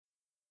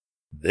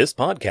This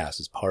podcast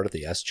is part of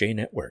the SJ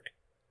Network.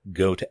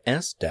 Go to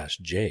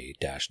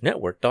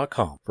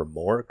s-j-network.com for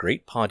more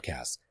great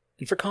podcasts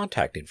and for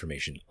contact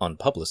information on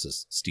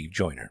publicist Steve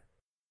Joyner.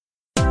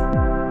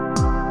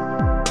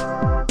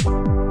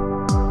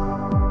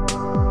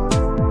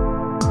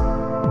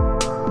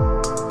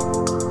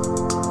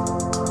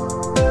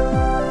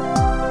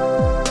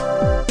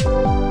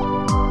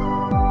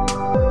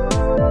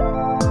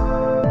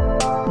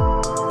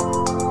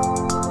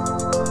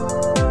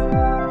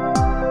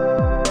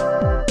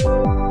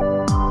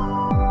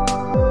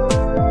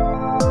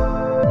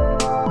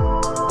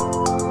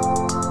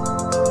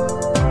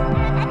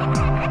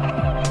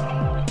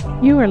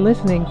 You are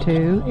listening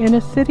to In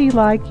a City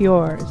Like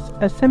Yours,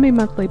 a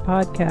semi-monthly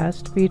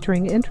podcast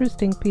featuring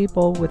interesting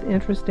people with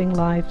interesting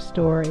life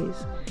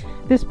stories.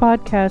 This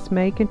podcast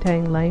may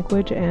contain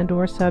language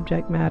and/or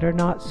subject matter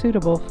not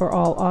suitable for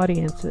all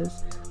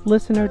audiences.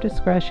 Listener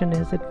discretion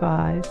is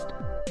advised.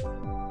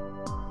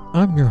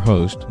 I'm your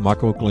host,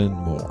 Michael Glenn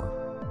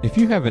Moore. If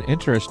you have an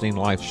interesting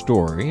life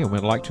story and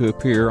would like to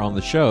appear on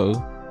the show,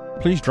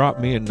 please drop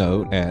me a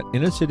note at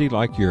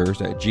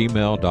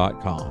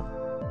inacitylikyours@gmail.com.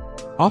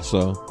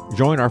 Also,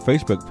 join our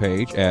Facebook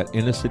page at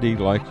In a City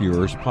Like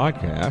Yours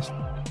Podcast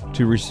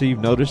to receive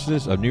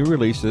notices of new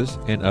releases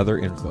and other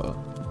info.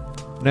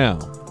 Now,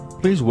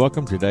 please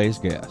welcome today's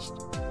guest.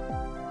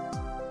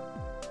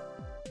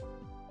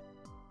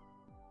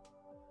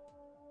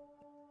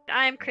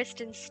 I'm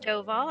Christen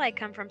Stovall. I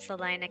come from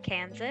Salina,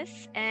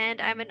 Kansas, and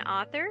I'm an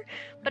author,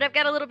 but I've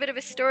got a little bit of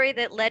a story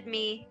that led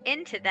me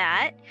into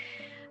that.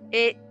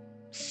 It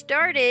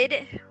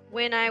started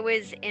when I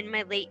was in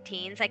my late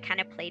teens. I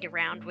kind of played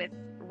around with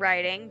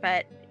writing,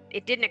 but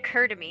it didn't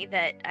occur to me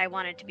that I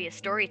wanted to be a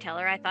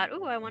storyteller. I thought,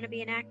 I want to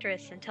be an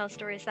actress and tell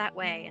stories that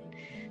way. And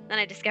then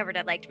I discovered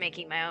I liked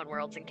making my own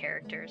worlds and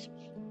characters.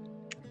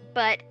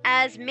 But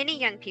as many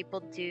young people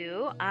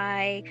do,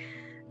 I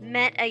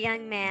met a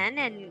young man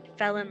and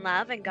fell in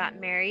love and got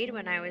married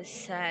when I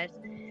was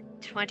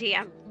 20.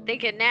 I'm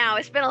thinking now,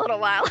 it's been a little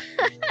while.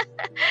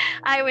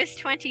 I was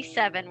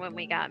 27 when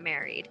we got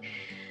married.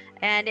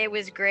 And it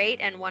was great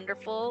and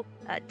wonderful.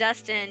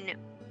 Dustin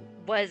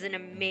was an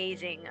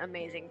amazing,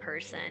 amazing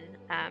person.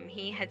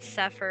 He had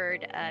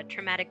suffered a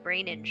traumatic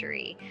brain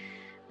injury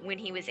when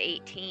he was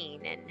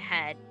 18 and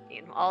had,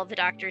 all the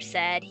doctors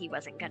said he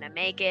wasn't going to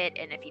make it.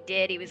 And if he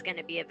did, he was going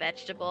to be a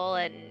vegetable.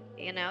 And,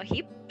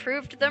 he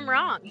proved them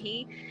wrong.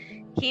 He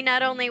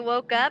not only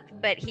woke up,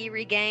 but he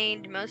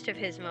regained most of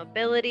his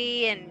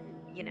mobility and,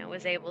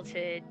 was able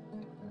to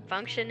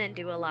function and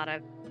do a lot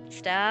of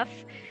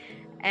stuff.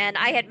 And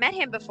I had met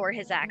him before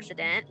his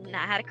accident, and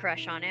I had a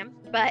crush on him,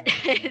 but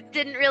it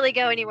didn't really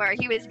go anywhere.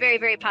 He was very,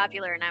 very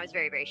popular, and I was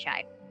very, very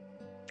shy.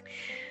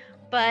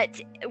 But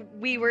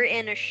we were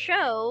in a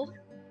show,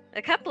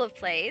 a couple of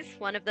plays.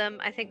 One of them,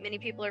 I think many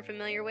people are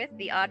familiar with,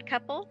 The Odd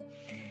Couple.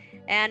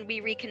 And we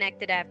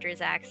reconnected after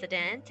his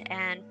accident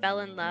and fell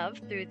in love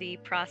through the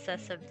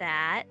process of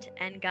that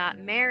and got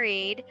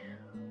married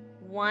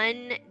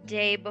one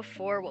day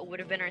before what would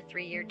have been our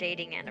 3-year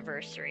dating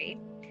anniversary.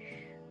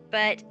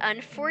 But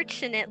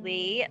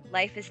unfortunately,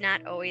 life is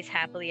not always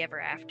happily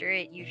ever after.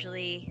 It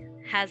usually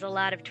has a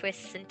lot of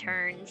twists and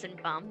turns and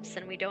bumps,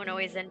 and we don't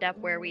always end up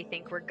where we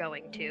think we're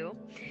going to.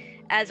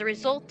 As a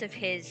result of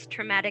his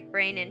traumatic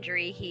brain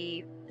injury,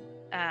 he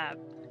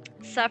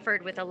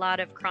suffered with a lot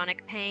of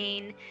chronic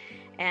pain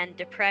and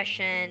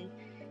depression.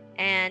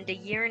 And a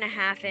year and a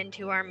half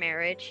into our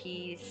marriage,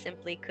 he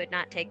simply could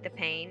not take the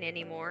pain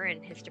anymore,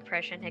 and his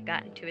depression had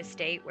gotten to a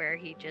state where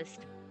he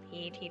just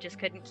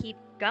couldn't keep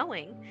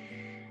going.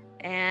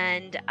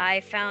 And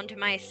I found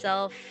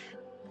myself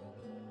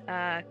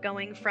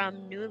going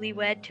from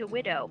newlywed to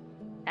widow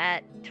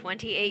at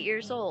 28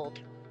 years old.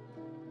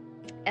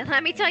 And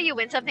let me tell you,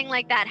 when something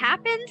like that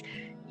happens,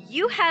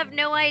 you have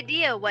no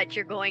idea what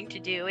you're going to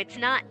do. It's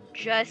not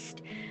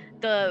just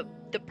the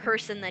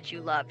person that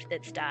you loved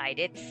that's died.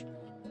 It's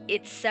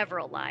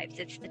several lives.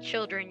 It's the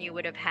children you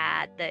would have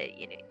had.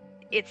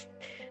 It's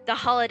the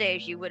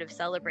holidays you would have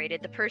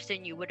celebrated. The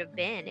person you would have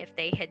been if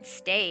they had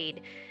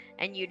stayed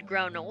and you'd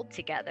grown old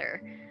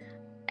together.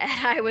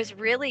 And I was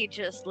really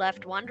just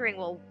left wondering,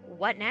 well,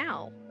 what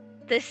now?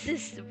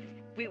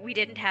 We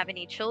didn't have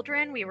any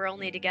children. We were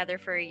only together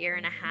for a year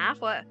and a half.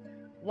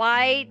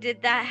 Why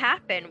did that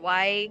happen?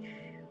 Why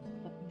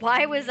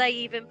was I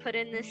even put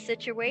in this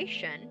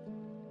situation?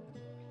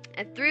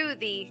 And through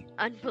the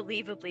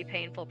unbelievably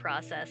painful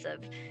process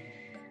of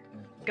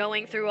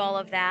going through all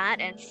of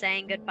that and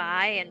saying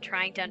goodbye and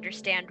trying to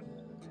understand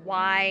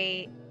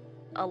why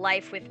a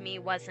life with me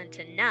wasn't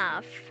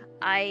enough,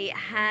 I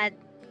had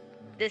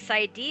this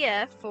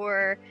idea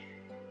for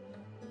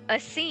a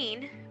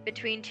scene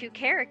between two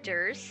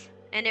characters,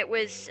 and it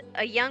was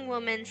a young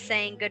woman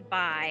saying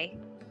goodbye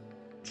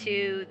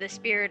to the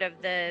spirit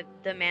of the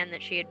man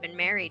that she had been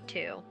married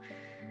to.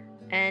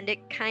 And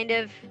it kind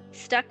of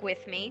stuck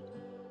with me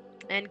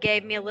and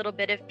gave me a little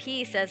bit of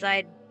peace as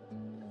I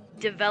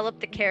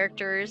developed the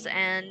characters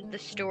and the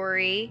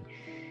story.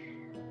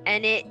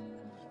 And it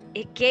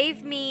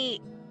gave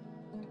me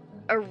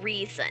a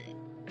reason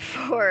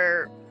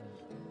for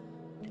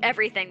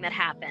everything that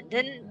happened.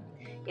 And,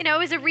 you know, it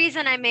was a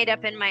reason I made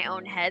up in my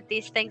own head.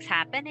 These things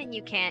happen and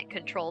you can't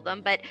control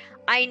them. But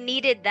I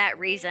needed that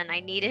reason. I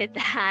needed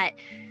that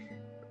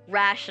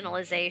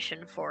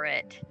rationalization for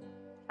it.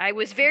 I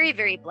was very,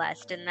 very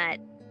blessed in that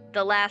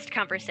the last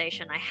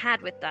conversation I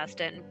had with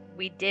Dustin,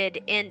 we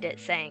did end it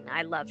saying,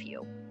 I love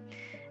you.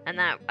 And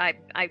that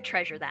I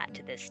treasure that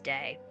to this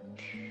day.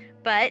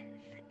 But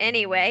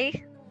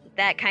anyway,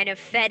 that kind of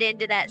fed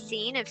into that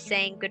scene of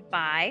saying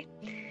goodbye.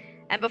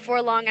 And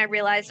before long, I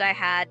realized I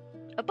had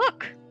a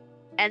book.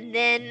 And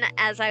then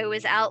as I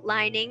was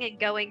outlining and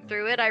going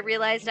through it, I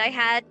realized I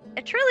had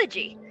a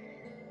trilogy.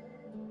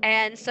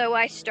 And so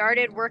I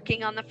started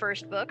working on the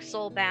first book,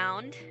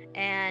 Soulbound,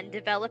 and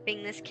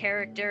developing this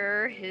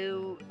character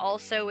who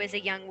also is a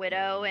young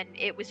widow. And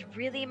it was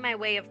really my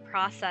way of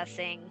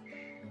processing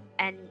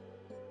and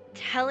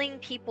telling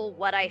people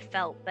what I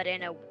felt, but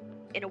in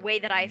a way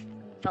that I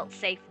felt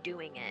safe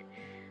doing it.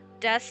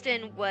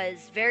 Dustin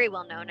was very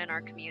well known in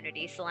our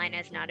community. Salina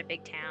is not a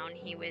big town.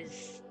 He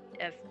was,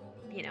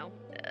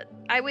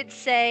 I would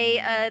say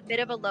a bit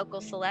of a local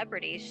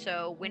celebrity.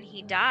 So when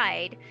he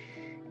died,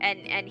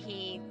 and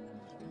he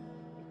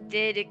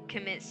did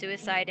commit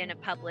suicide in a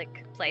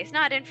public place,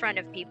 not in front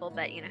of people,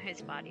 but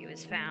his body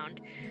was found.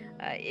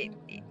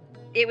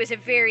 It was a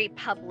very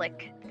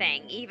public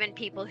thing. Even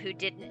people who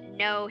didn't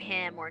know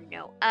him or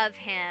know of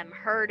him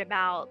heard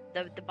about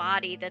the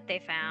body that they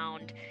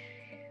found.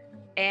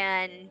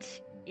 And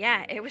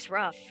yeah, it was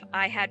rough.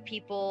 I had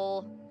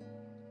people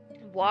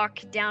walk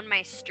down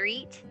my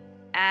street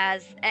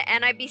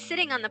and I'd be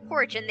sitting on the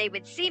porch and they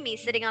would see me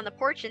sitting on the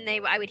porch and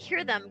I would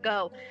hear them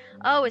go,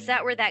 "Oh, is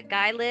that where that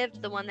guy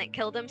lived, the one that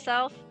killed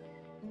himself?"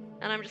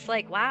 And I'm just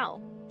like,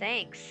 wow,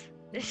 thanks.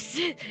 This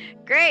is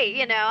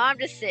great. I'm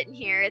just sitting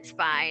here. It's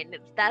fine.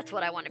 That's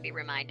what I want to be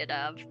reminded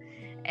of.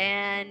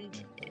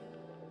 And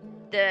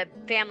the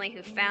family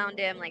who found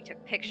him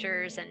took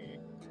pictures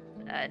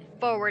and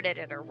forwarded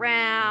it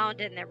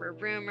around, and there were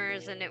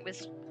rumors, and it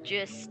was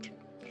just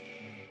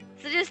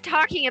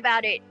talking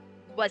about it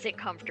wasn't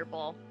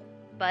comfortable,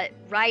 but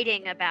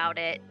writing about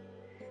it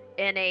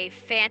in a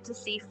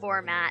fantasy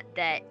format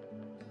that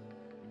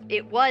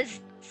it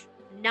was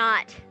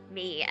not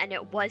me, and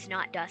it was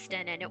not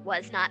Dustin, and it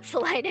was not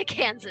Salina,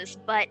 Kansas,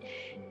 but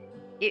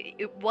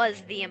it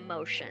was the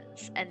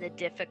emotions and the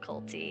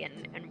difficulty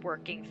and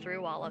working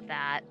through all of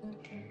that.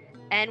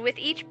 And with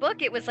each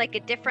book, it was like a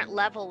different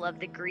level of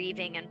the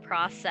grieving and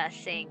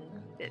processing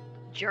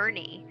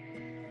journey.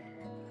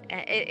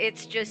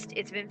 It's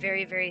been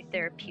very, very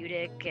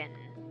therapeutic, and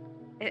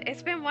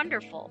it's been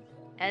wonderful.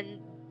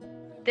 And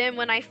then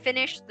when I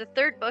finished the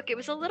third book, it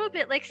was a little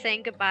bit like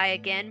saying goodbye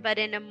again, but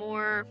in a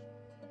more,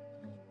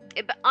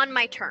 on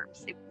my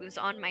terms. It was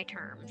on my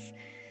terms.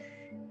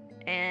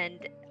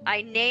 And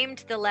I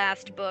named the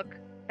last book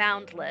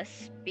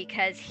Boundless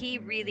because he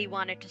really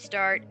wanted to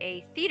start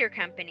a theater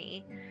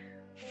company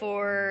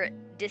for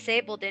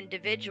disabled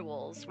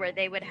individuals where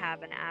they would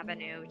have an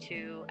avenue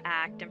to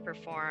act and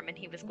perform, and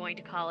he was going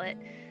to call it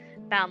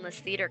Boundless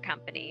Theater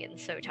Company. And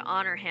so to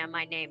honor him,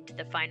 I named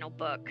the final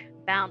book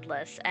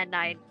Boundless, and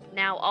I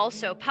now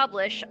also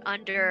publish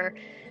under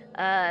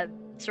a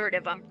sort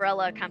of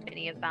umbrella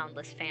company of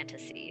Boundless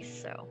Fantasy.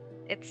 So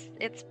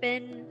it's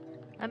been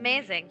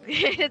amazing.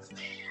 It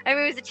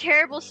was a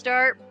terrible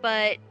start,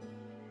 but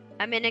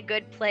I'm in a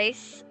good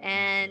place,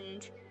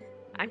 and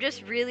I'm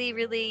just really,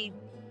 really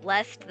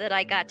blessed that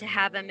I got to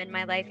have him in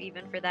my life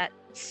even for that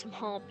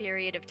small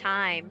period of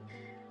time,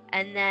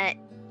 and that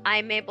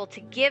I'm able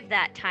to give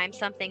that time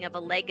something of a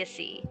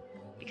legacy,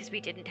 because we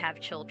didn't have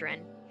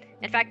children.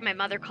 In fact, my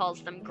mother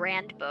calls them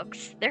grand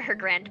books. They're her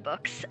grand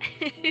books.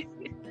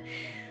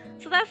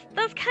 So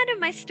that's kind of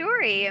my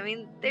story. I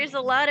mean, there's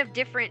a lot of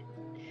different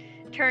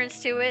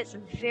turns to it,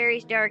 some very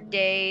dark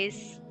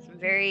days, some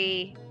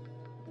very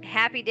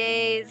happy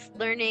days,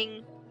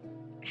 learning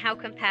how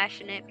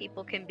compassionate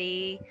people can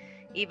be.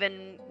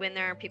 Even when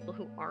there are people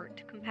who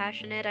aren't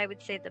compassionate, I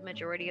would say the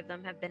majority of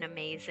them have been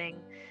amazing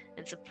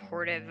and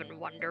supportive and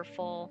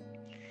wonderful.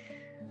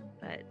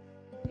 But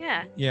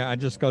yeah. Yeah,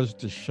 it just goes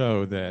to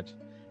show that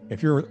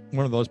if you're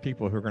one of those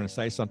people who are going to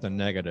say something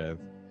negative,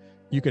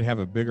 you can have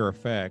a bigger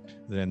effect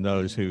than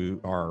those who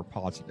are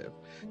positive.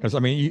 Because I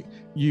mean,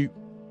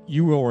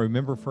 you will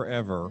remember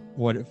forever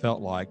what it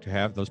felt like to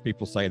have those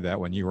people say that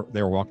when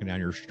they were walking down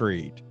your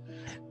street,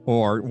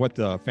 or what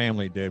the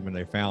family did when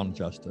they found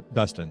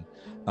Dustin.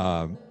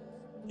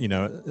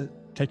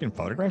 Taking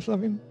photographs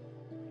of him.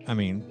 I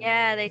mean,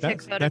 yeah, they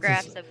took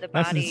photographs of the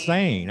body. That's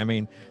insane. I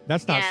mean,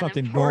 that's not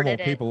something normal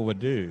people would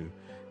do,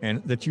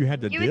 and that you had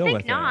to deal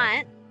with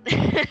not.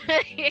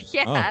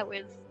 Yeah, it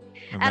was.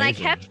 Amazing. And I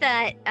kept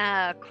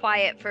that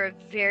quiet for a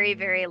very,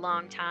 very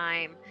long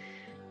time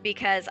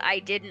because I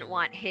didn't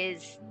want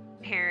his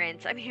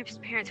parents. I mean, his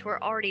parents who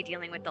were already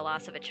dealing with the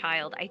loss of a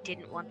child. I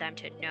didn't want them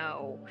to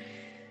know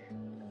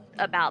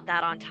about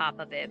that on top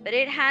of it. But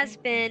it has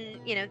been,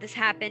 this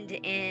happened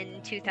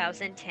in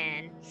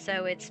 2010,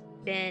 so it's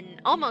been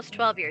almost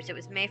 12 years. It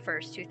was May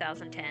 1st,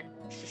 2010.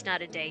 It's just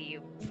not a day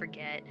you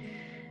forget.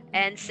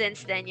 And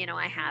since then,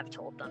 I have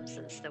told them,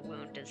 since the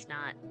wound is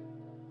not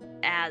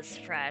as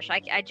fresh.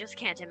 I just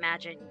can't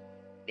imagine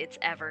it's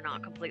ever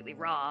not completely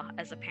raw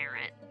as a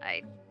parent.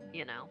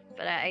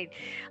 But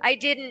I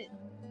didn't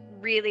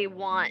really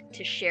want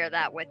to share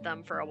that with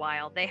them for a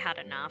while. They had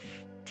enough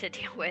to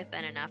deal with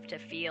and enough to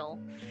feel.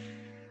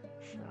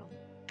 So,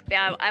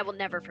 yeah, I will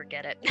never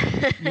forget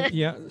it.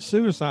 Yeah,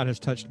 suicide has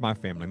touched my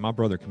family. My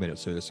brother committed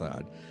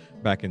suicide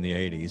back in the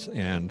 80s,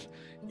 and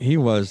he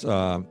was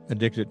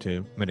addicted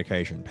to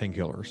medication,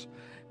 painkillers,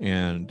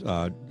 and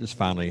just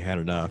finally had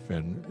enough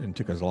and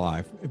took his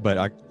life.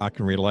 But I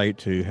can relate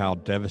to how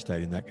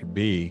devastating that could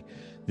be.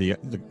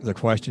 The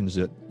questions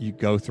that you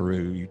go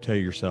through, you tell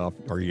yourself,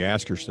 or you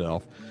ask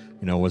yourself,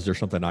 was there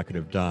something I could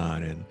have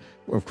done? And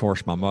of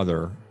course, my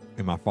mother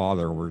and my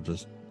father were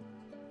just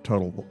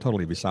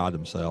totally beside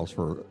themselves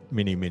for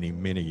many, many,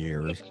 many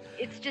years.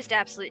 It's just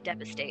absolute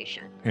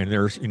devastation. And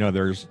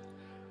there's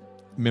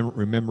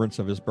remembrance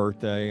of his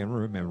birthday and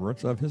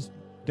remembrance of his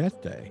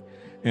death day.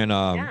 And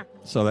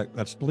so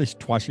that's at least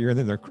twice a year. And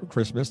then there's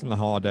Christmas and the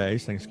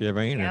holidays,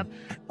 Thanksgiving, and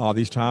all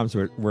these times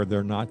where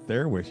they're not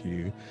there with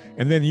you.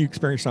 And then you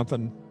experience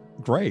something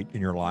great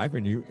in your life,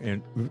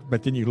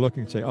 but then you look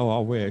and say, oh, I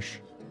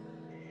wish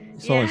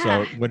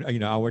so-and-so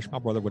would, I wish my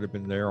brother would have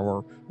been there,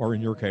 or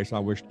in your case, I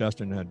wish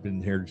Dustin had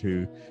been here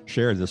to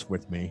share this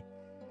with me.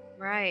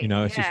 Right.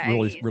 It's just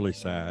really, really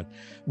sad.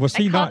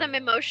 I call them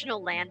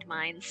emotional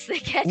landmines. They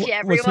catch you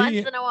every once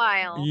in a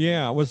while.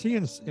 Yeah. Was he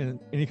in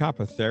any type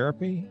of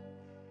therapy?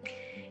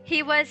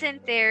 He was in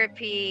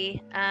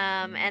therapy,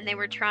 and they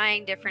were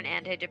trying different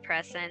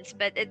antidepressants,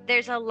 but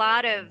there's a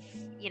lot of,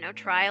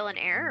 trial and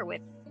error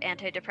with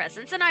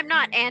antidepressants. And I'm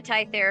not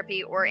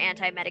anti-therapy or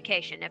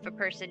anti-medication. If a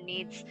person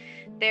needs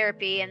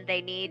therapy and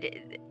they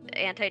need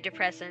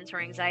antidepressants or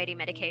anxiety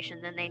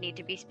medication, then they need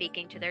to be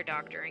speaking to their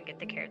doctor and get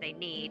the care they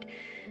need.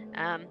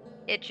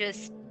 It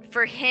just,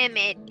 for him,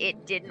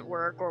 it didn't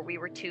work, or we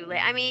were too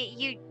late. I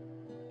mean,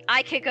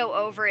 I could go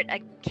over it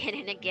again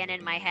and again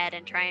in my head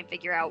and try and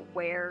figure out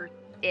where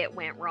it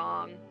went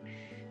wrong,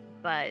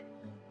 but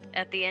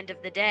at the end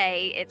of the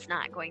day, it's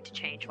not going to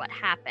change what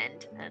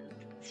happened, and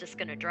it's just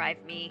going to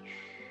drive me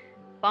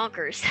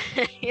bonkers.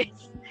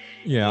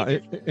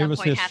 It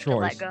was his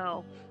choice.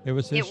 It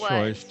was his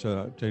choice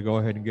to go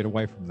ahead and get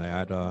away from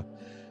that,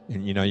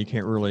 and you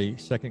can't really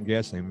second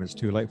guess him. It's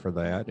too late for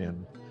that.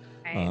 And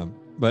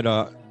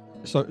right.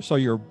 So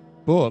your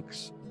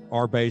books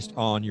are based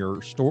on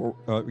your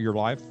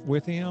life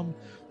with him,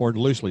 or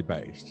loosely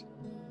based?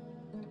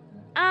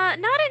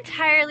 Not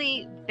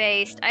entirely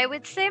based. I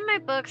would say my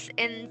books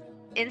in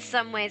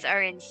some ways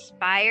are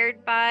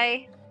inspired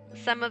by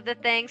some of the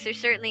things. They're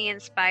certainly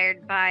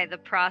inspired by the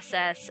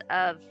process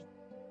of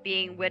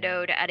being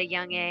widowed at a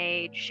young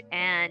age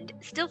and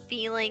still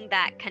feeling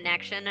that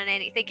connection. And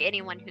I think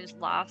anyone who's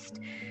lost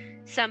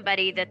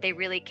somebody that they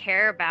really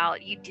care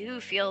about, you do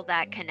feel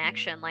that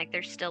connection, like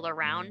they're still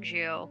around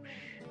you.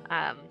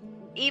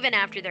 Even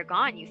after they're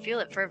gone, you feel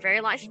it for a very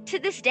long time. To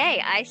this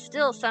day, I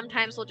still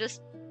sometimes will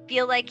just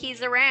feel like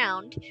he's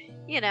around,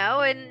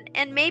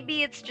 and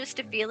maybe it's just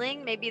a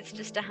feeling, maybe it's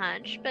just a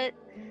hunch, but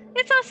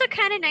it's also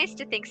kind of nice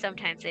to think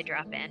sometimes they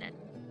drop in and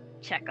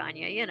check on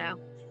you,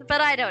 but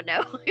I don't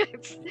know.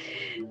 It's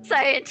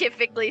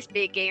scientifically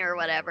speaking or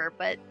whatever,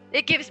 but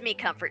it gives me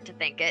comfort to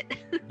think it.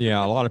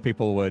 Yeah, a lot of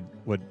people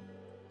would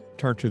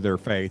turn to their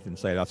faith and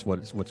say that's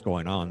what's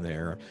going on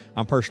there.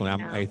 I'm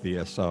an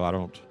atheist, so I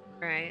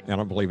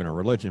don't believe in a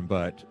religion,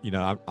 but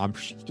I'm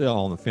still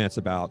on the fence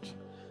about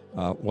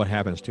what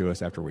happens to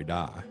us after we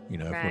die.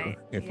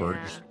 If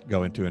we're just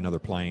going to another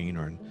plane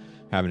or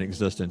have an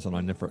existence on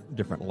a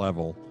different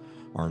level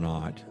or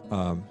not.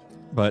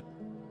 But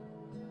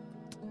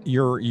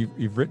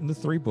you've written the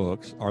 3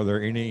 books. Are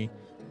there any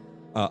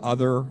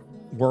other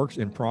works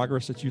in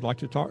progress that you'd like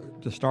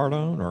to start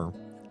on, or?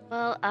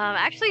 Well,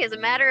 actually, as a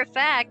matter of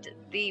fact,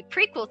 the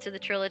prequel to the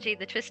trilogy,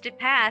 The Twisted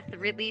Path,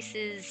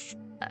 releases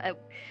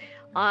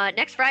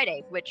next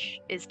Friday, which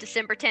is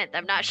December 10th.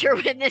 I'm not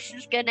sure when this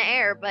is going to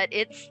air, but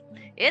it's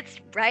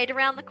right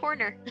around the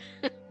corner.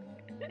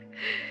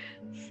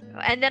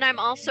 And then I'm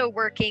also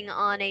working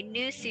on a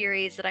new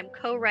series that I'm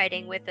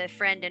co-writing with a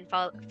friend and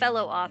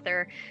fellow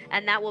author,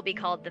 and that will be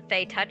called The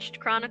Fae Touched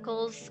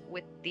Chronicles,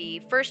 with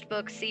the first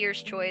book,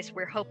 Seer's Choice.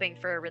 We're hoping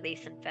for a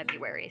release in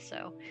February,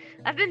 so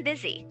I've been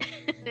busy.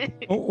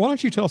 Well, why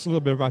don't you tell us a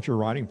little bit about your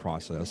writing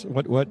process?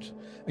 What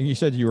you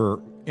said you were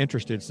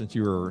interested since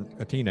you were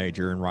a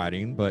teenager in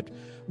writing, but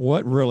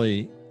what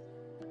really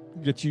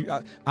gets you?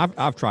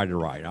 I've tried to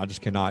write. I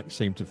just cannot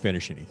seem to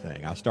finish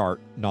anything. I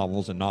start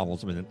novels, and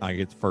then I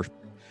get the first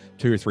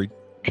 2 or 3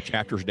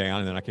 chapters down,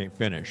 and then I can't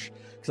finish.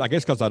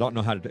 Because I don't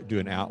know how to do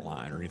an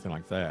outline or anything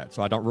like that.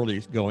 So I don't really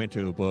go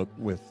into a book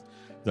with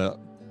the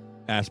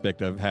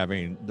aspect of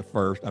having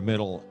a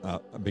middle,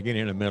 a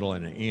beginning, a middle,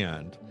 and an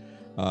end.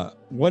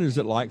 What is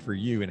it like for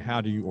you, and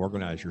how do you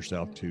organize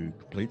yourself to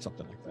complete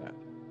something like that?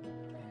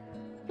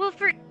 Well,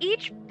 for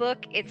each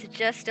book, it's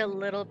just a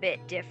little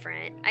bit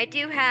different. I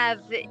do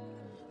have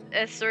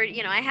a sort,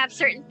 I have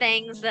certain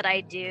things that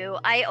I do.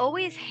 I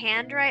always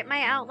handwrite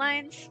my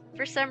outlines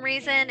for some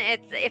reason.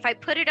 If I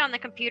put it on the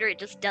computer, it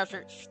just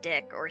doesn't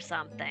stick or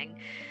something.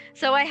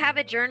 So I have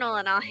a journal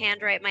and I'll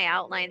handwrite my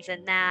outlines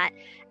in that.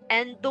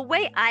 And the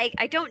way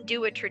I don't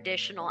do a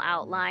traditional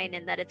outline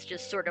in that it's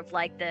just sort of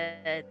like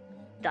the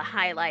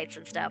highlights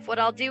and stuff. What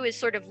I'll do is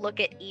sort of look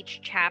at each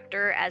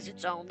chapter as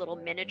its own little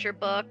miniature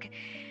book,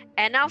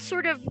 and I'll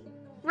sort of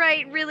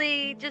write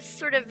really just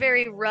sort of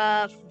very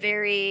rough,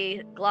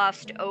 very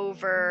glossed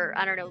over,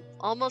 I don't know,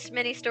 almost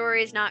mini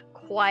stories, not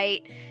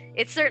quite.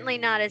 It's certainly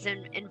not as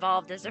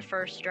involved as a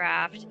first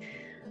draft,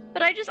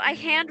 but I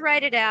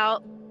handwrite it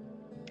out.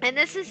 And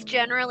this is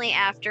generally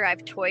after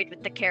I've toyed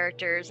with the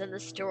characters and the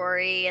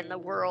story and the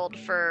world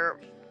for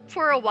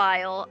a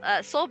while.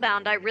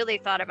 Soulbound, I really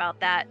thought about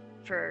that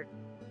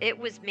it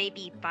was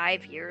maybe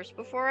 5 years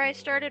before I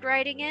started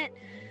writing it,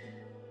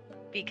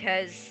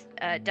 because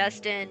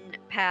Dustin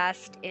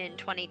passed in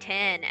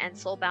 2010 and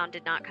Soulbound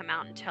did not come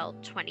out until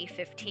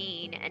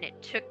 2015, and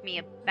it took me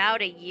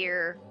about a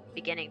year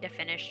beginning to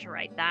finish to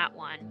write that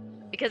one,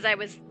 because I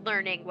was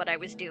learning what I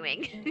was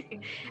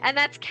doing. And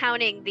that's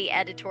counting the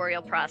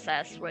editorial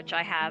process, which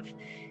I have,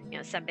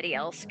 somebody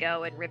else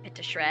go and rip it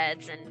to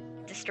shreds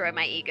and destroy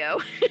my ego.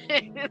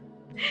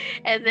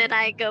 And then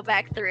I go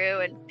back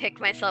through and pick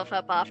myself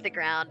up off the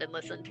ground and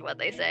listen to what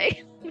they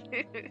say.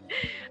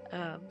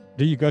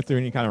 Do you go through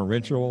any kind of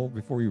ritual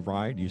before you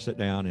write? Do you sit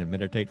down and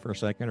meditate for a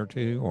second or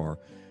two? Or,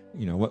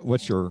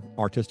 what's your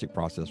artistic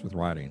process with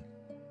writing?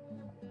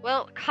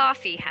 Well,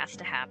 coffee has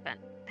to happen.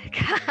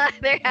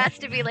 There has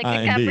to be like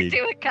a cup or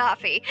two of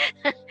coffee.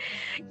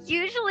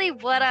 Usually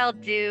what I'll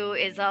do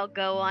is I'll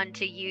go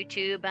onto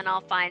YouTube and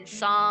I'll find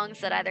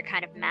songs that either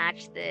kind of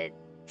match the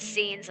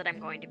scenes that I'm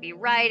going to be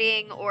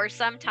writing, or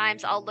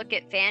sometimes I'll look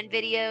at fan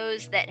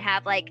videos that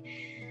have like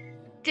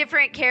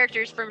different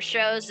characters from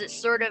shows that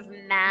sort of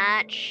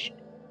match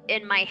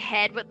in my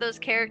head what those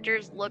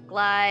characters look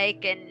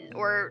like,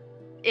 or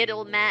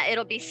it'll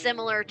be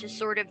similar to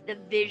sort of the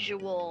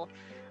visual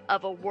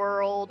of a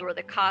world or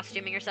the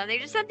costuming or something,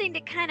 just something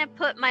to kind of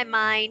put my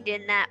mind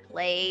in that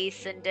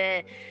place and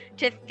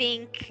to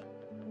think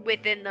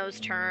within those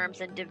terms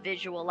and to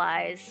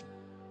visualize.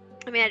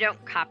 I mean, I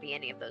don't copy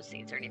any of those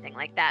scenes or anything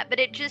like that, but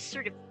it just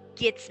sort of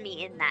gets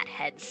me in that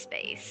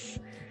headspace.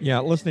 Yeah,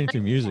 listening to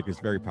music is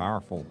very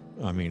powerful.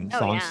 I mean,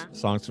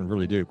 songs can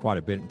really do quite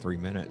a bit in 3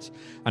 minutes.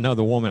 I know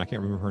the woman, I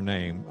can't remember her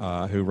name,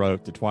 who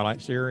wrote the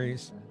Twilight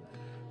series.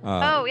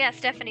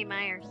 Stephanie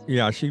Myers.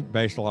 Yeah, she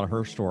based a lot of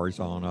her stories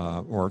on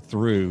or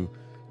through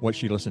what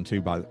she listened to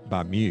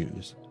by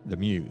Muse, the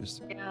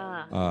Muse.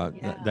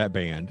 That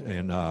band.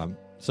 And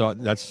so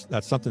that's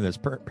something that's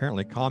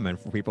apparently common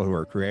for people who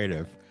are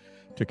creative,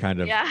 to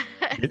kind of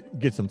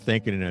get them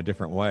thinking in a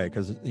different way,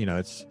 because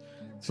it's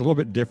a little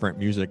bit different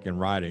music and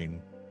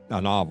writing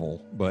a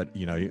novel, but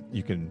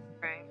you can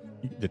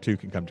the two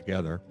can come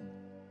together.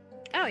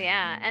 Oh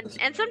yeah, and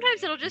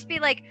sometimes it'll just be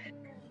like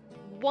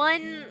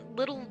one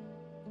little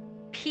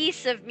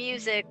piece of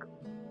music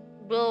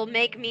will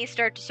make me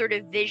start to sort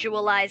of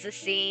visualize a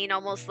scene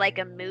almost like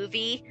a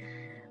movie.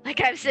 Like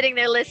I'm sitting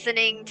there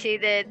listening to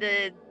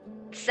the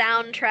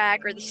soundtrack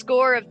or the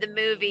score of the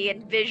movie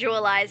and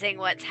visualizing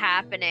what's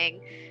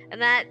happening.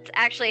 And that's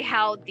actually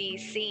how the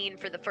scene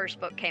for the first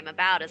book came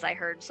about, as I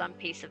heard some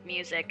piece of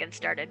music and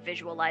started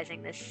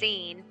visualizing this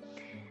scene.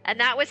 And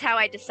that was how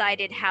I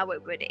decided how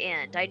it would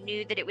end. I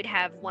knew that it would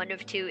have one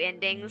of two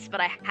endings, but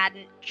I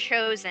hadn't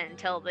chosen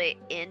till the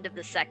end of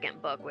the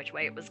second book which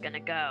way it was going to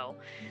go.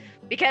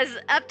 Because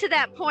up to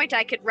that point,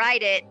 I could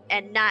write it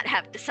and not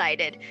have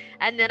decided.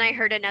 And then I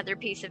heard another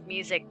piece of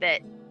music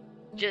that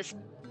just,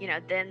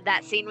 then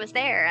that scene was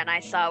there and I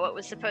saw what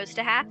was supposed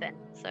to happen.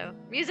 So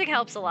music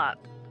helps a lot.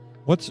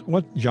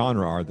 What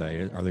genre are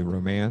they? Are they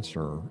romance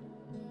or?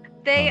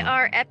 They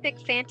are epic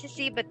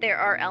fantasy, but there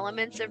are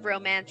elements of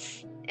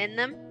romance in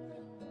them.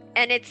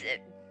 And it's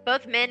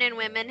both men and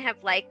women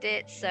have liked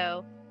it.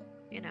 So,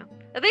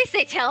 at least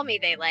they tell me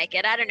they like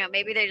it. I don't know.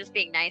 Maybe they're just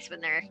being nice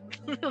when they're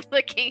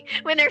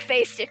when they're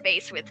face to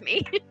face with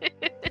me.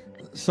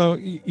 So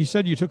you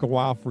said you took a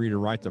while for you to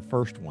write the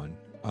first one,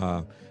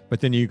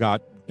 but then you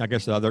got, I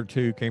guess the other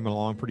two came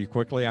along pretty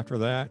quickly after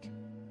that.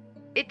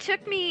 It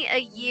took me a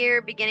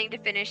year beginning to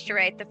finish to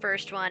write the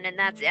first one, and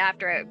that's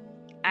after I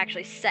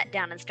actually sat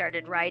down and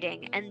started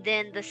writing. And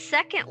then the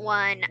second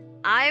one,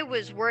 I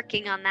was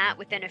working on that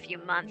within a few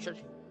months of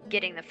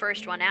getting the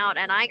first one out,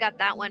 and I got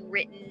that one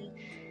written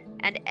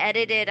and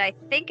edited, I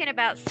think, in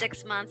about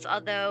 6 months,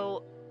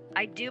 although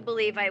I do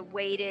believe I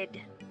waited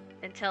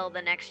until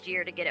the next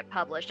year to get it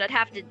published. I'd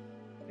have to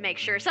make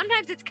sure.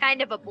 Sometimes it's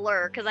kind of a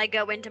blur because I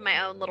go into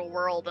my own little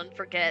world and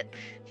forget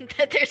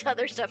that there's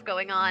other stuff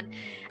going on.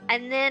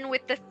 And then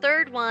with the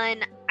third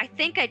one, I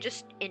think I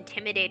just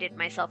intimidated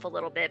myself a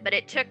little bit, but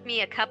it took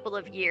me a couple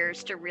of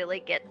years to really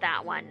get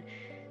that one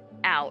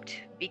out,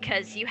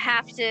 because you've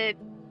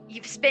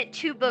spent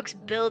 2 books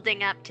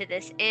building up to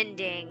this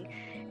ending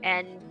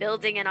and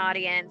building an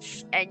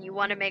audience, and you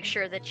want to make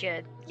sure that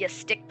you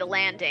stick the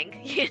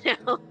landing,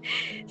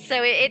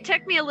 So it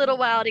took me a little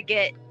while to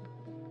get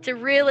to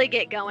really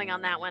get going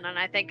on that one, and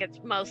I think it's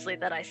mostly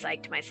that I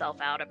psyched myself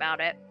out about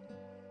it.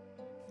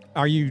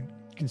 Are you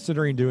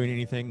considering doing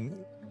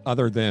anything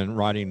other than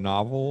writing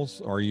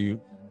novels?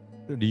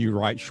 Do you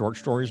write short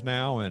stories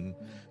now,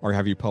 or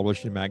have you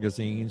published in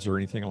magazines or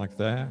anything like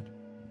that?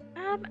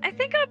 I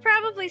think I'll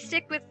probably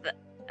stick with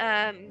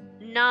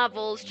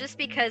novels, just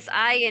because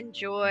I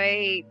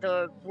enjoy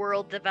the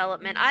world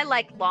development. I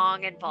like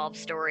long, involved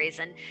stories,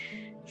 and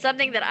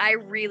something that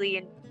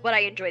what I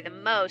enjoy the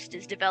most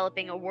is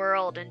developing a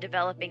world and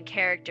developing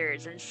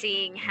characters and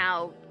seeing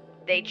how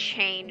they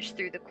change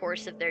through the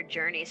course of their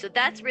journey. So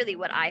that's really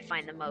what I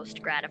find the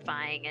most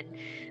gratifying, and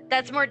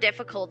that's more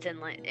difficult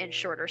in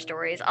shorter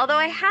stories. Although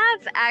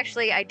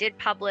I did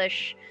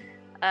publish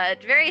a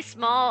very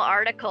small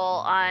article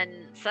on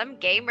some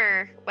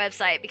gamer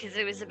website because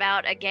it was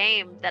about a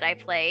game that I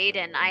played,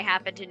 and I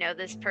happened to know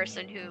this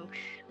person who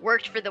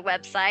worked for the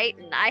website,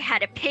 and I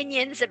had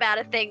opinions about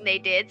a thing they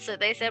did, so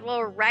they said,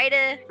 well, write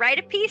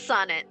a piece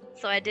on it.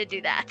 So I did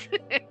do that.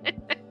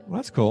 Well,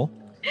 that's cool.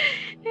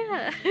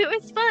 Yeah,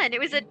 it was fun. It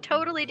was a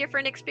totally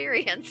different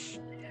experience.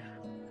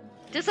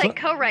 Just like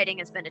co-writing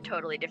has been a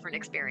totally different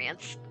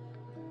experience.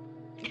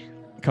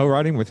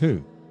 Co-writing with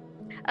who?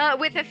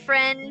 With a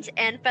friend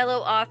and fellow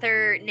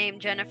author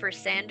named Jennifer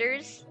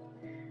Sanders.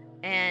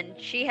 And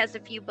she has a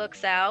few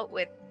books out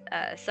with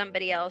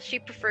somebody else. She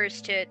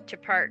prefers to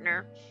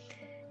partner.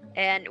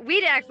 And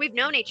we've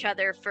known each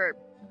other for,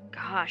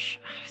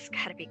 gosh, it's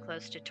got to be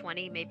close to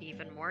 20, maybe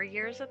even more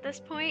years at this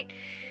point.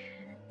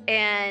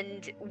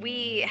 And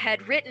we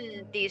had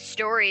written these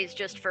stories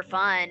just for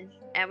fun.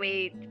 And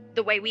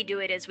the way we do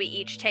it is we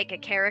each take a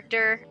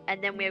character,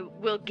 and then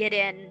we'll get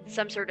in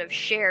some sort of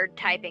shared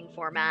typing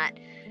format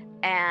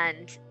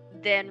and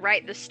then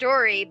write the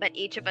story, but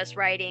each of us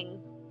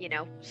writing,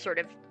 sort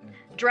of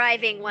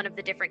driving one of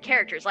the different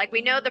characters. Like,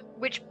 we know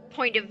which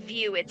point of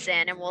view it's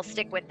in, and we'll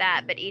stick with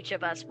that, but each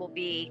of us will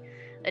be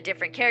a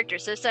different character.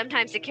 So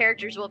sometimes the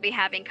characters will be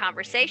having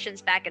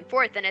conversations back and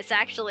forth, and it's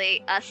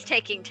actually us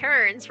taking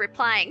turns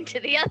replying to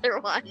the other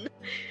one.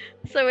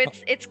 So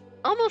it's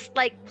almost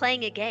like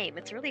playing a game.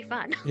 It's really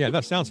fun. Yeah,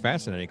 that sounds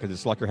fascinating, because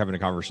it's like you're having a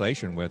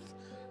conversation with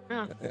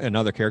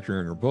another character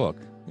in your book,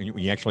 and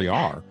you actually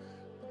are.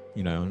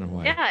 In a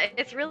way. Yeah,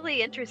 it's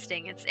really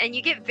interesting. And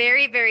you get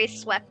very, very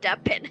swept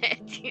up in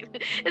it.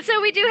 And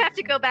so we do have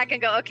to go back and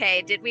go,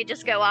 okay, did we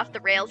just go off the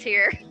rails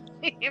here?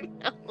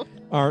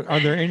 Are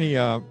there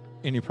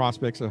any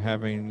prospects of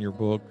having your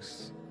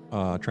books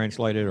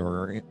translated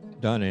or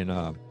done in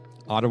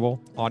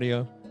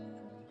audio?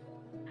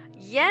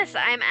 Yes,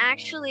 I'm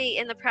actually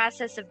in the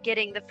process of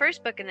getting the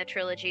first book in the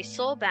trilogy,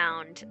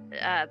 Soulbound,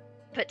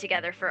 put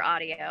together for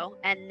audio,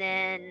 and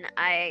then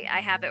I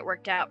have it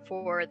worked out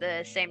for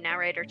the same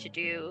narrator to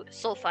do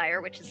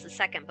Soulfire, which is the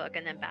second book,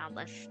 and then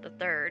Boundless, the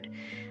third.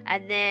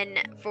 And then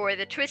for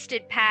the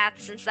Twisted Path,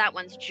 since that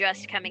one's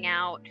just coming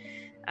out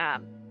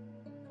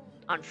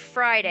on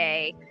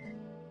Friday,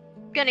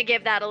 gonna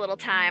give that a little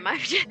time.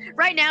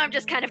 Right now I'm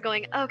just kind of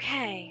going,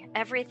 okay,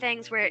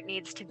 everything's where it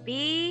needs to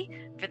be.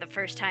 For the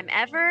first time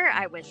ever,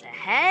 I was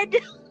ahead.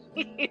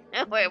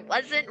 I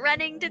wasn't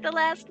running to the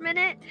last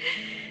minute.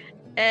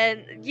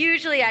 And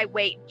usually I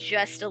wait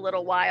just a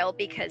little while,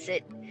 because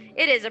it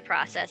is a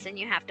process, and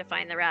you have to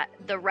find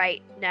the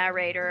right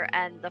narrator.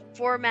 And the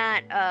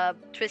format of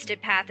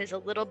Twisted Path is a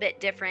little bit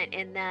different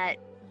in that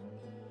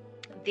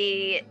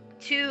the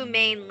two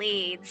main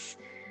leads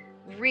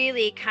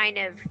really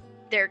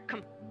they're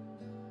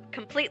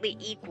completely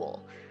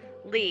equal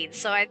leads.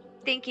 So I'm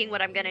thinking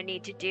what I'm going to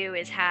need to do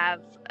is have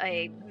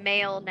a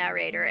male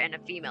narrator and a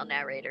female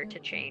narrator to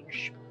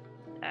change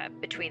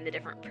between the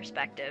different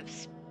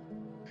perspectives.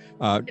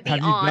 To be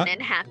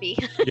and happy.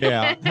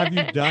 Yeah. Have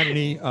you done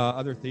any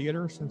other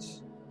theater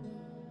since?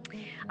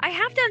 I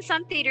have done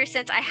some theater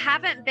since. I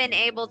haven't been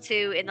able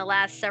to in the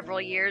last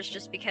several years,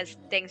 just because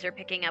things are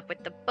picking up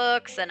with the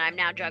books, and I'm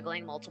now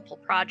juggling multiple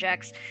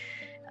projects.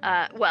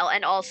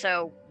 And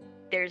also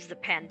there's the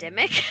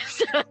pandemic,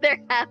 so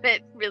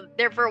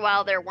there for a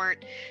while there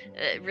weren't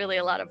really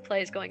a lot of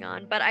plays going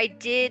on. But I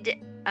did.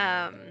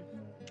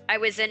 I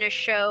was in a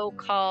show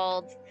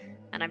called.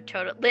 And I'm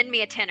Lend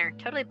Me a Tenor.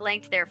 Totally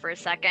blanked there for a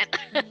second.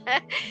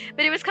 But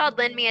it was called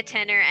Lend Me a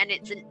Tenor, and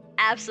it's an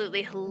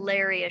absolutely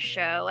hilarious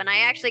show. And I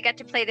actually got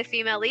to play the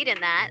female lead in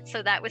that,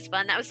 so that was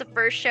fun. That was the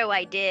first show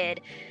I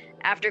did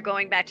after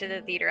going back to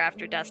the theater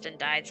after Dustin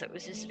died, so it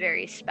was just a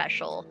very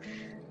special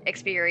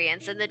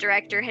experience. And the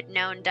director had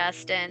known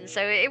Dustin,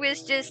 so it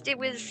was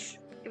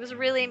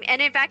really,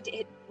 and in fact,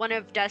 one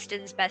of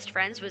Dustin's best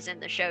friends was in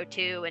the show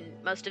too, and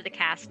most of the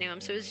cast knew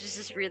him, so it was just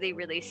this really,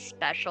 really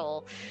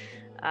special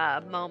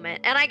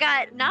moment. And I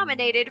got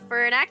nominated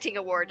for an acting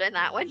award in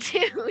that one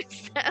too.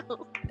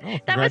 So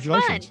that was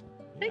fun.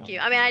 Thank you.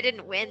 I mean, I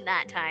didn't win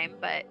that time,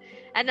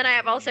 and then I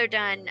have also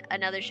done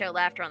another show,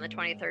 Laughter on the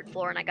 23rd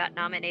Floor, and I got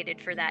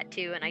nominated for that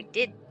too, and I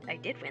did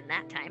win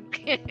that time.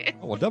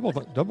 Well,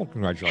 double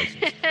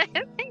congratulations.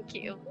 Thank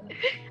you.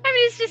 I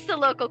mean, it's just the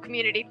local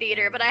community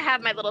theater, but I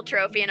have my little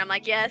trophy, and I'm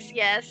like, yes,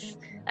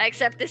 I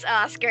accept this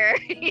Oscar.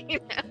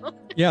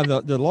 Yeah,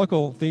 the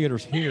local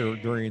theaters here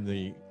during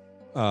the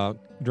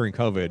during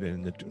COVID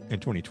in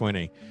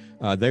 2020,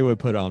 they would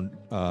put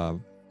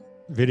on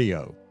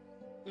video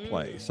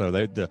play. So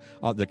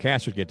the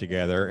cast would get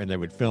together and they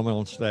would film it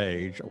on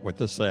stage with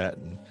the set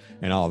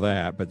and all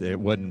that, but it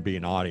wouldn't be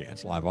an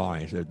audience, live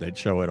audience. They'd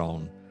show it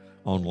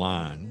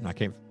online. I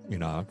can't,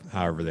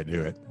 however they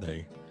do it,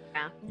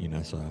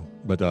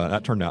 but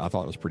that turned out, I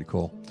thought it was pretty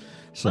cool.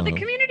 So well, the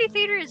community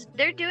theater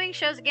they're doing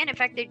shows again. In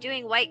fact, they're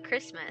doing White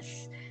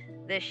Christmas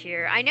this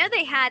year. I know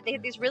they had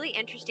these really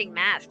interesting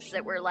masks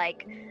that were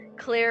like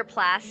clear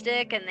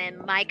plastic and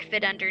then mic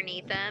fit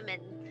underneath them,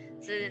 and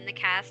so then the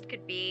cast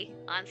could be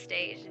on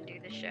stage and do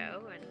the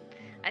show. And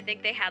I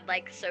think they had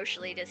like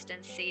socially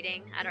distanced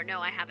seating. I don't know,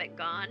 I haven't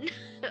gone.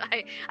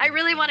 I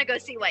really want to go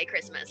see White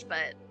Christmas,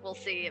 but we'll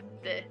see if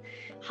the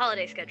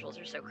holiday schedules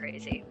are so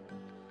crazy.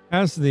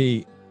 As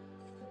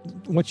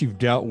what you've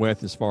dealt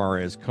with as far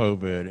as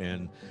COVID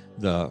and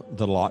the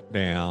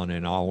lockdown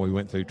and all we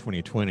went through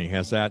 2020,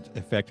 has that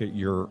affected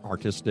your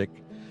artistic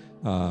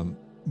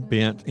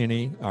bent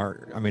any?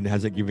 Or,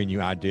 has it given you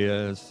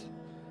ideas?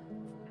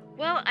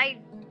 Well,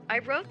 I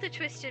wrote The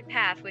Twisted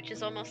Path, which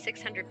is almost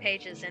 600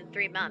 pages in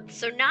 3 months.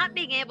 So not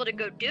being able to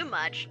go do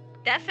much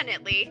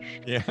definitely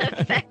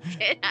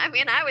affected.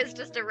 I was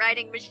just a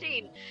writing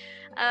machine.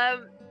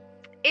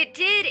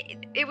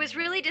 It was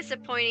really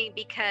disappointing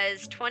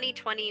because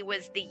 2020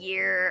 was the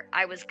year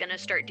I was going to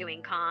start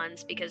doing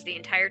cons, because the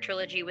entire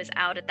trilogy was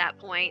out at that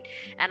point,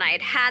 and I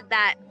had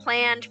that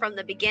planned from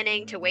the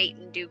beginning to wait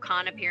and do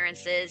con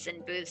appearances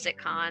and booths at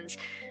cons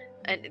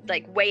and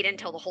like wait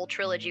until the whole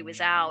trilogy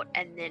was out.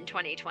 And then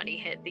 2020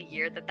 hit, the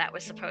year that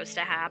was supposed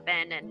to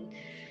happen,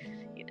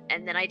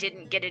 and then I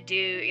didn't get to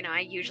do, I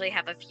usually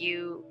have a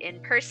few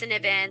in-person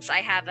events.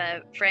 I have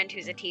a friend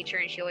who's a teacher,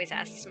 and she always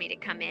asks me to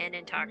come in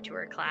and talk to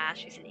her class.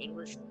 She's an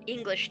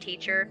English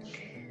teacher.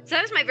 So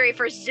that was my very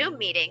first Zoom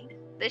meeting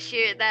this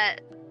year.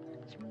 That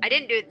I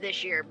didn't do it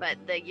this year, but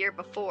the year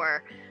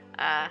before,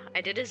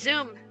 I did a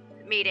Zoom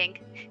meeting.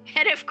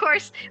 And of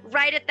course,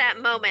 right at that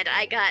moment,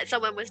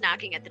 someone was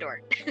knocking at the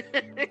door.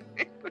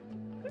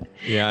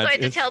 Yeah, so I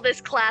had to tell this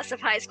class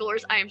of high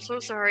schoolers, I am so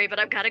sorry, but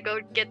I've got to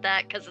go get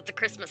that because it's a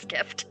Christmas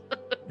gift.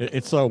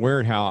 It's so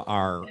weird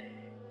how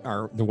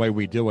the way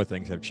we deal with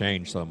things have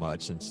changed so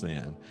much since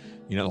then.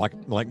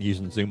 Like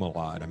using Zoom a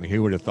lot.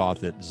 Who would have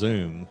thought that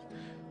Zoom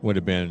would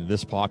have been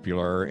this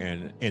popular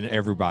and in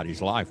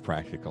everybody's life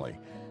practically?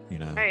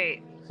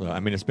 Right. So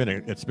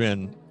it's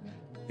been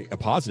a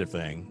positive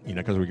thing,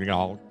 because we can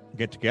all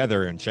get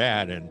together and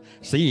chat and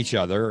see each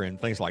other and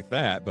things like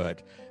that,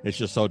 but it's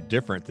just so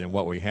different than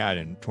what we had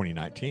in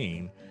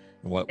 2019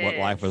 and what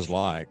life was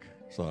like.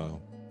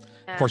 So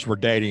of course we're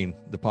dating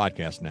the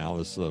podcast now.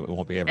 This it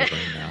won't be everything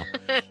now.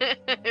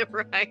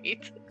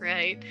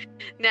 right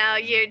now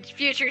your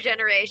future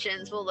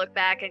generations will look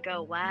back and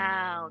go,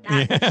 wow,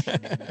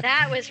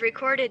 that was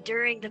recorded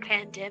during the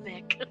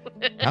pandemic.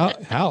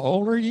 how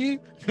old are you?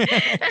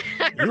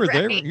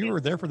 You were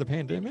there for the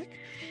pandemic?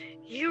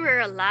 You were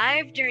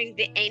alive during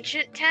the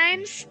ancient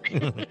times?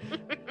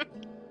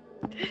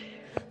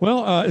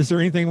 Well, is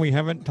there anything we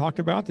haven't talked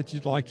about that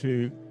you'd like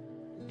to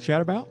chat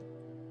about?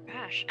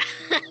 Gosh.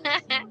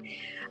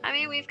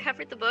 We've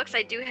covered the books.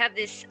 I do have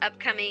this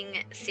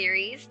upcoming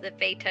series, the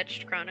Fae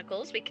Touched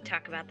Chronicles. We could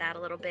talk about that a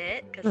little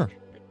bit because it's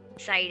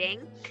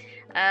exciting.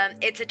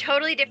 It's a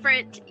totally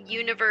different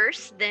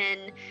universe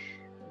than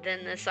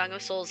the Song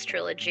of Souls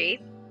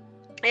trilogy.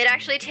 It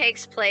actually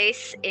takes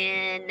place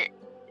in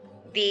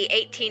the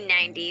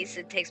 1890s.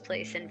 It takes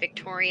place in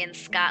Victorian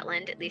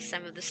Scotland, at least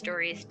some of the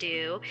stories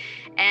do.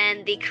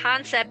 And the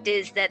concept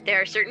is that there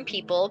are certain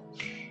people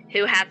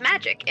who have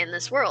magic in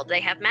this world.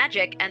 They have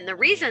magic, and the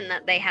reason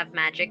that they have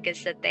magic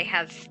is that they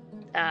have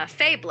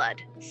fae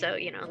blood. So,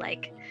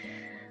 like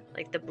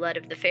the blood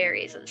of the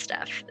fairies and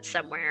stuff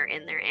somewhere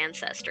in their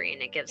ancestry,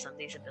 and it gives them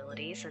these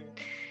abilities. And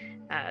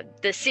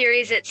the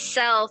series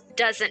itself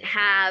doesn't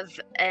have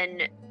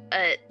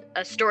a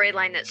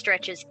storyline that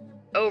stretches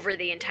over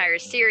the entire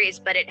series,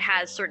 but it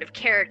has sort of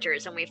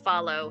characters, and we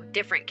follow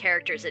different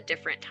characters at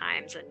different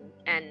times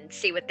and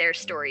see what their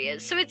story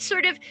is. So it's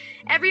sort of,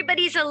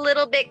 everybody's a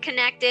little bit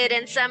connected,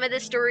 and some of the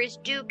stories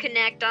do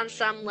connect on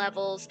some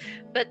levels,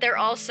 but they're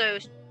also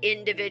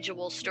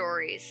individual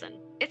stories, and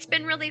it's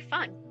been really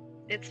fun.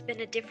 It's been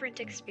a different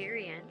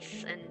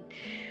experience, and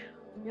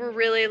we're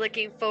really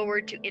looking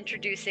forward to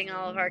introducing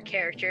all of our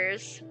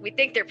characters. We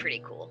think they're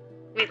pretty cool.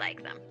 We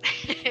like them.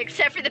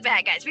 Except for the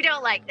bad guys. We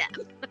don't like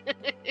them.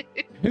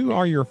 Who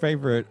are your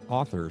favorite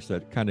authors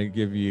that kind of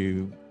give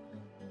you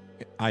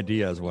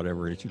ideas,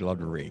 whatever it is you love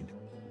to read?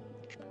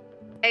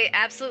 I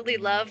absolutely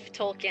love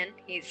Tolkien.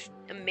 He's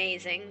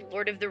amazing.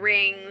 Lord of the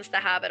Rings, The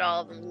Hobbit,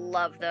 all of them,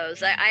 love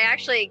those. I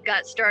actually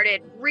got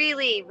started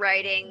really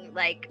writing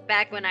like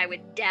back when I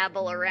would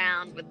dabble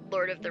around with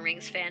Lord of the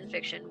Rings fan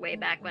fiction, way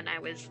back when I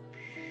was,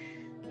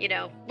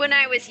 when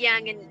I was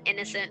young and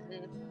innocent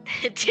and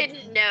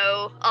didn't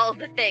know all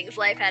the things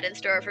life had in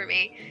store for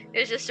me. It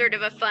was just sort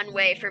of a fun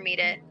way for me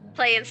to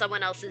play in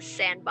someone else's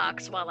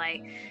sandbox while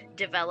I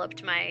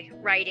developed my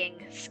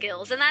writing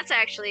skills. And that's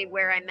actually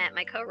where I met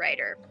my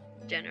co-writer,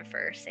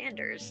 Jennifer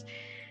Sanders.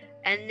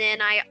 And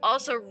then I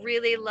also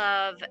really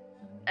love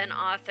an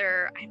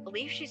author, I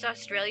believe she's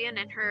Australian,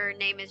 and her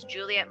name is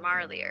Juliet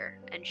Marlier,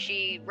 and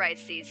she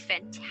writes these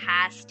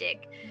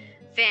fantastic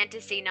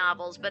fantasy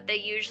novels, but they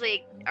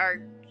usually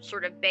are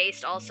sort of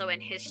based also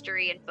in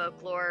history and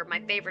folklore.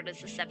 My favorite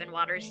is the Seven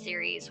Waters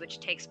series, which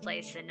takes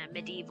place in a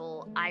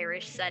medieval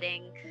Irish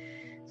setting.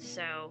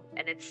 So,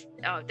 and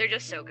they're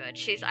just so good.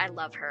 I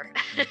love her.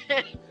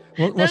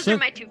 Those are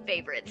my two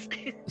favorites.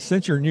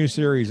 Since your new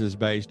series is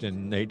based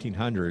in the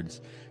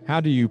 1800s,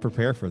 how do you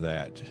prepare for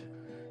that?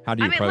 How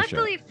do you approach it?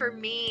 Luckily for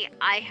me,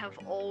 I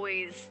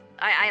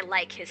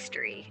like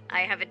history.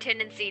 I have a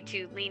tendency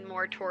to lean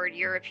more toward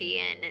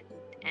European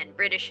and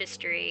British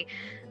history.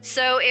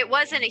 So it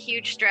wasn't a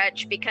huge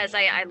stretch because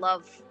I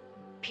love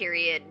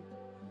period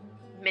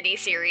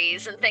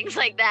miniseries and things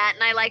like that.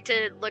 And I like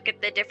to look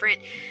at the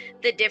different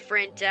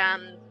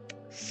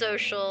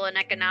social and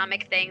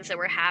economic things that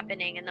were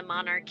happening in the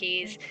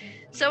monarchies.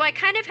 So I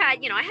kind of had,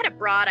 I had a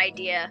broad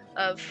idea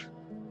of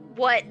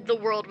what the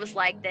world was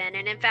like then.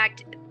 And in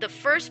fact, the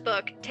first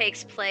book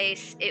takes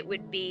place, it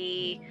would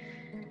be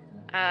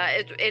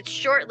it's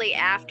shortly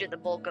after the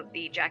bulk of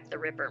the Jack the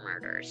Ripper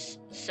murders.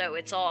 So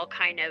it's all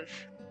kind of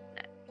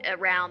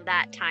around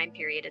that time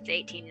period. It's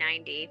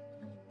 1890.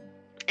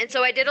 And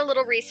so I did a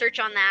little research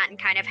on that and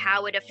kind of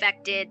how it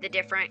affected the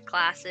different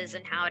classes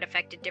and how it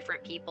affected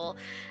different people.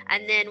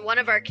 And then one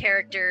of our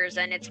characters,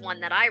 and it's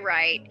one that I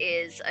write,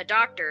 is a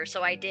doctor.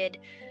 So I did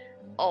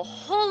a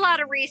whole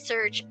lot of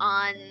research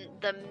on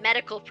the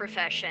medical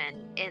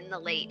profession in the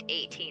late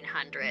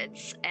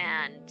 1800s.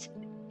 And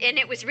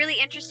it was really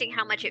interesting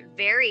how much it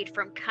varied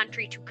from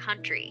country to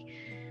country.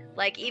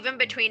 Like even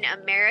between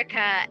America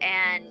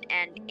and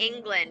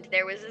England,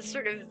 there was a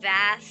sort of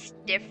vast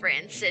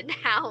difference in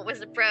how it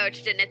was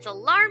approached. And it's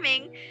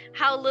alarming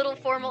how little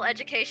formal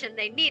education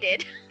they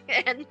needed.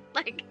 And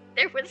like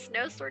there was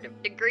no sort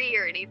of degree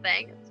or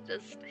anything. It's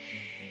just,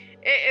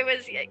 it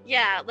was,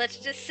 yeah, let's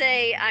just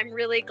say I'm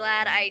really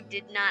glad I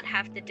did not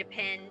have to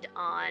depend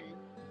on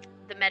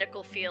the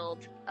medical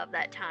field of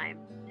that time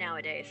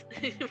nowadays.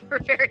 We're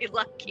very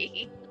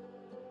lucky.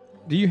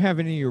 Do you have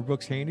any of your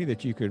books handy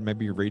that you could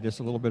maybe read us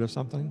a little bit of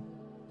something?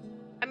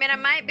 I mean, I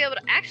might be able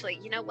to, actually,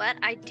 you know what?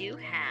 I do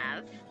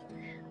have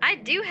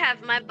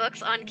my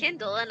books on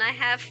Kindle, and I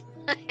have,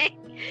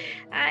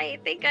 I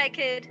think I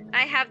could,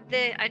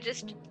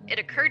 it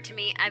occurred to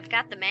me, I've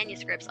got the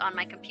manuscripts on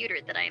my computer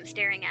that I am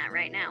staring at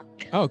right now.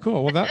 Oh,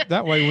 cool. Well,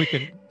 that way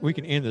we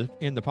can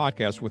end the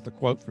podcast with a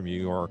quote from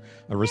you or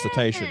a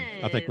recitation.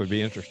 Yes. I think would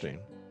be interesting.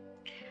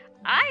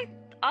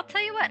 I'll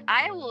tell you what,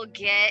 I will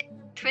get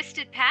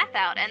Twisted Path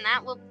out, and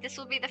this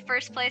will be the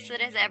first place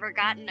that has ever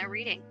gotten a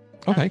reading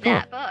of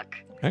that book.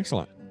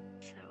 Excellent.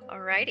 So,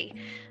 alrighty.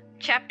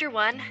 Chapter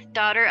 1,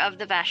 Daughter of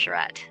the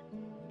Vacherat.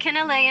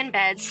 Kenna lay in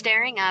bed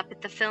staring up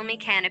at the filmy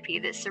canopy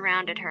that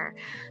surrounded her.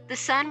 The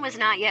sun was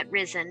not yet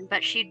risen,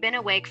 but she'd been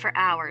awake for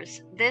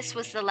hours. This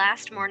was the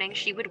last morning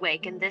she would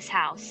wake in this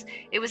house.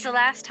 It was the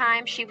last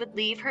time she would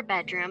leave her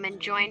bedroom and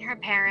join her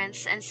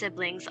parents and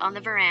siblings on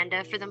the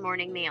veranda for the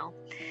morning meal.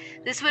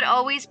 This would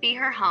always be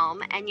her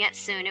home, and yet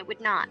soon it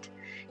would not.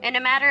 In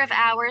a matter of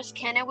hours,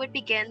 Kenna would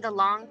begin the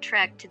long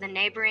trek to the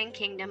neighboring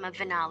kingdom of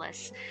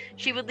Venalis.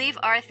 She would leave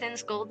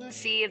Arthen's golden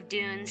sea of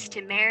dunes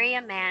to marry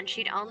a man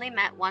she'd only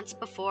met once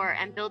before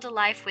and build a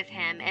life with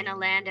him in a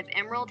land of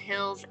emerald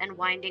hills and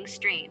winding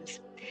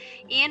streams.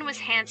 Ian was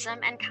handsome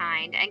and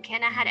kind, and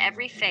Kenna had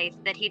every faith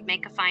that he'd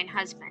make a fine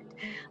husband.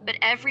 But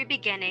every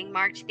beginning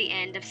marked the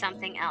end of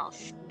something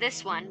else.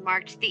 This one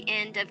marked the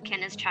end of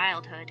Kenna's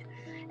childhood.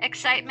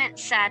 Excitement,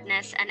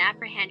 sadness, and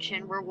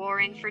apprehension were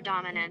warring for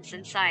dominance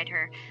inside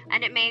her,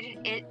 and it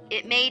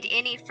made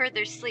any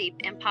further sleep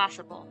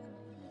impossible.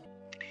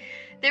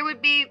 There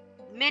would be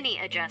many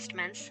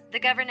adjustments. The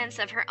governance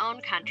of her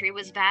own country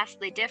was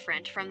vastly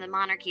different from the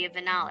monarchy of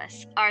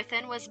Venalis.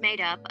 Arthen was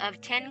made up of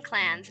 10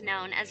 clans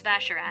known as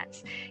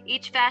Vacherats.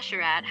 Each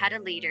Vacherat had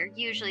a leader,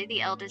 usually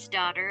the eldest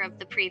daughter of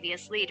the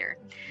previous leader.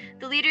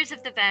 The leaders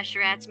of the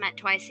Vacherats met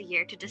twice a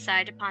year to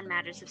decide upon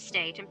matters of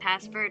state and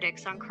pass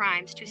verdicts on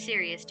crimes too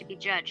serious to be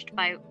judged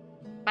by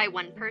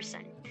one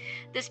person.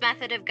 This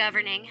method of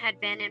governing had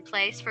been in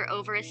place for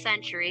over a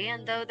century,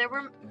 and though there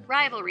were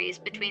rivalries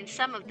between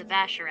some of the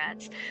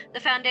Vacherats, the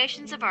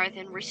foundations of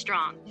Arthen were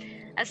strong.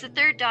 As the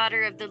third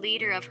daughter of the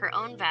leader of her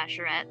own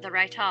Vacherat, the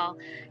Raital,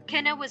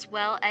 Kenna was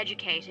well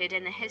educated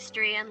in the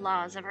history and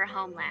laws of her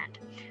homeland.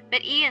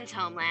 But Ian's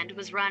homeland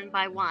was run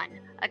by one,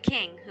 a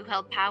king who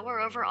held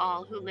power over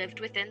all who lived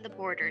within the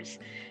borders.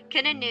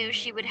 Kenna knew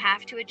she would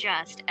have to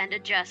adjust, and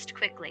adjust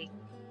quickly.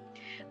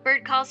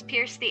 Bird calls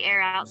pierced the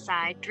air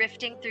outside,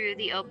 drifting through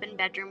the open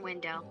bedroom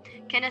window.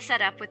 Kenna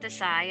sat up with a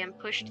sigh and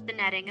pushed the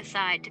netting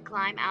aside to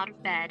climb out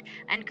of bed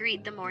and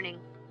greet the morning.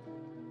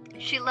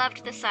 She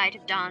loved the sight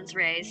of dawn's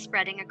rays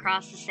spreading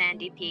across the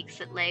sandy peaks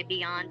that lay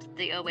beyond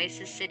the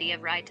oasis city of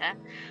Raita,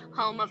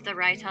 home of the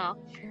Raital.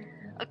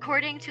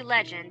 According to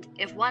legend,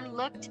 if one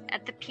looked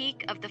at the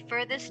peak of the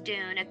furthest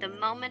dune at the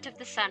moment of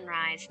the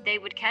sunrise, they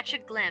would catch a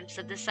glimpse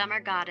of the summer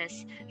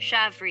goddess,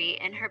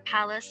 Shavri, in her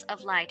palace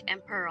of light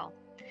and pearl.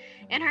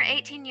 In her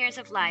 18 years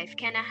of life,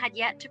 Kenna had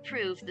yet to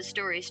prove the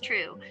stories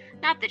true.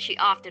 Not that she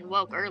often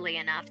woke early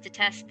enough to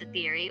test the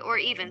theory, or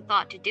even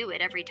thought to do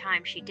it every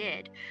time she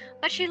did,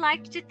 but she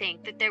liked to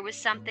think that there was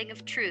something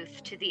of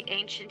truth to the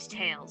ancient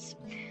tales.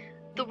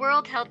 The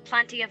world held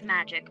plenty of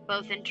magic,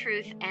 both in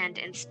truth and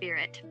in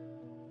spirit.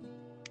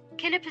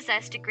 Kenna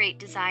possessed a great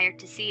desire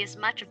to see as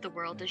much of the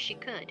world as she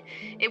could.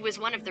 It was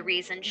one of the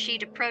reasons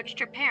she'd approached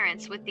her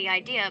parents with the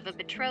idea of a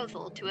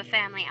betrothal to a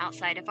family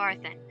outside of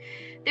Arthen.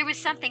 There was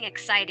something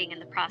exciting in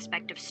the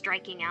prospect of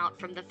striking out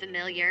from the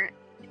familiarity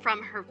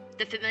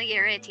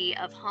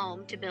of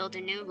home to build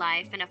a new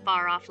life in a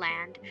far-off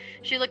land.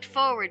 She looked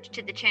forward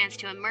to the chance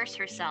to immerse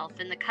herself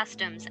in the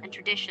customs and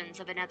traditions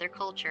of another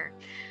culture.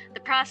 The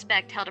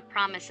prospect held a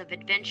promise of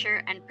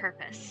adventure and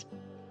purpose.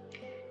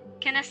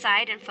 Kenna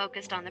sighed and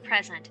focused on the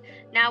present.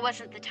 Now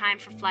wasn't the time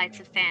for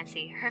flights of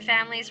fancy. Her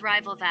family's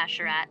rival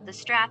Vacherat, the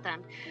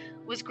Stratham,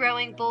 was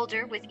growing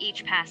bolder with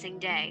each passing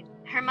day.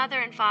 Her mother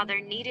and father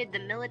needed the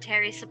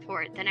military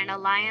support that an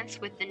alliance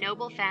with a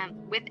noble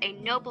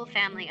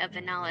family of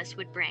Venalis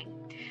would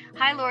bring.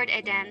 High Lord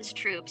Eden's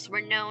troops were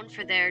known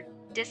for their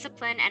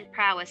discipline and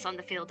prowess on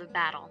the field of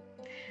battle.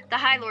 The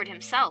High Lord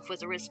himself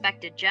was a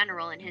respected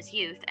general in his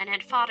youth and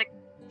had fought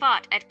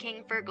at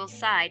King Fergal's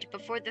side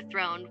before the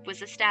throne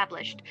was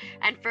established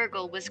and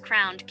Fergal was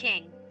crowned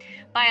king.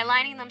 By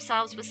aligning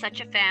themselves with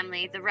such a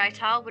family, the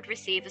Raital would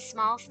receive a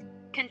small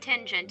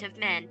contingent of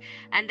men,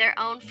 and their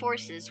own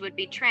forces would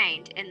be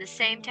trained in the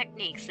same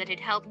techniques that had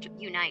helped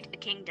unite a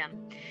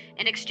kingdom.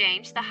 In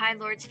exchange, the High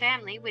Lord's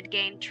family would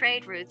gain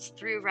trade routes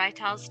through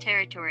Raital's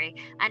territory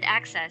and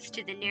access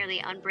to the nearly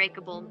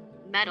unbreakable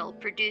metal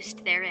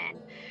produced therein,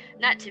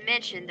 not to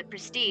mention the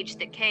prestige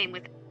that came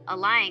with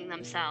allying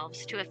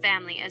themselves to a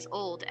family as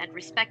old and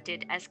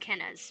respected as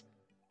Kenna's.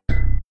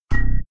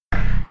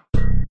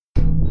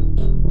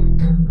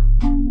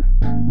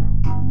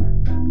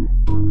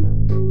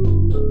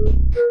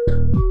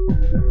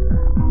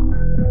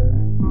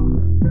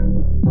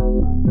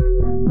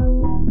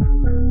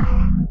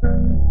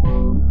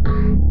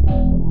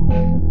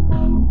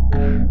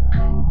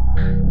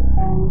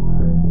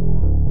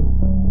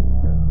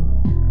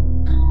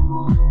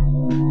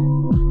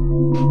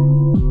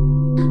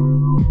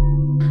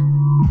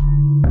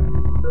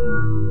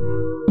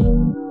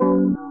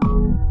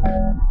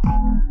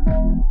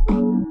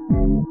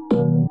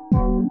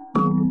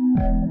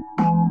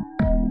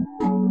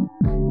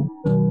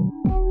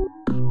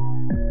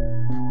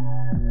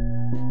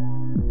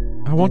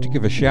 I want to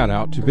give a shout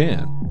out to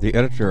Ben, the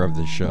editor of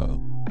this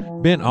show.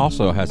 Ben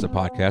also has a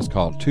podcast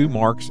called Two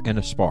Marks and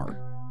a Spark.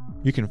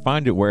 You can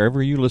find it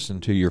wherever you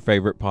listen to your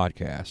favorite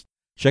podcast.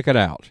 Check it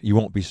out. You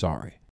won't be sorry.